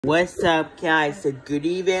What's up, guys? So good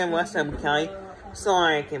evening. What's up, Kelly?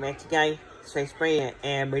 Sorry, I came back to guys. Straight spray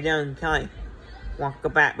and we're done, Kelly.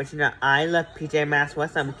 Welcome back, but you know, I love PJMasks.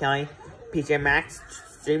 What's up, Kelly? PJMasks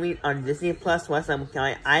streaming on Disney Plus. What's up,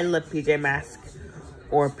 Kelly? I love PJMasks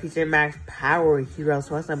or PJMasks Power Heroes.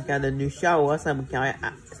 What's up, Kelly? The new show. What's up, Kelly?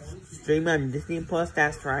 Streaming on Disney Plus.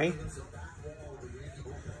 That's right.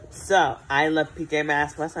 So I love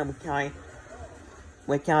PJMasks. What's up, Kelly?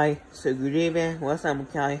 Wait, Kelly. So good evening. What's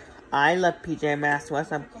up, Kelly? I love PJMasks.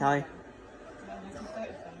 What's up, Kelly?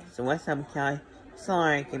 So what's up, Kelly?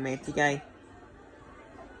 Sorry, I came back to guys.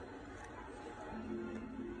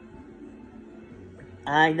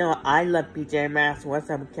 I know I love PJMasks. What's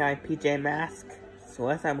up, Kelly? PJMasks. So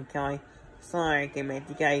what's up, Kelly? Sorry, I came back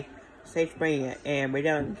to guys. Stay spring and we're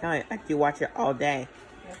done, Kelly. I do watch it all day.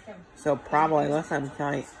 So probably what's up,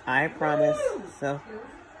 Kelly? I promise.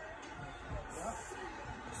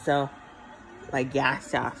 So like gas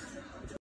stuff.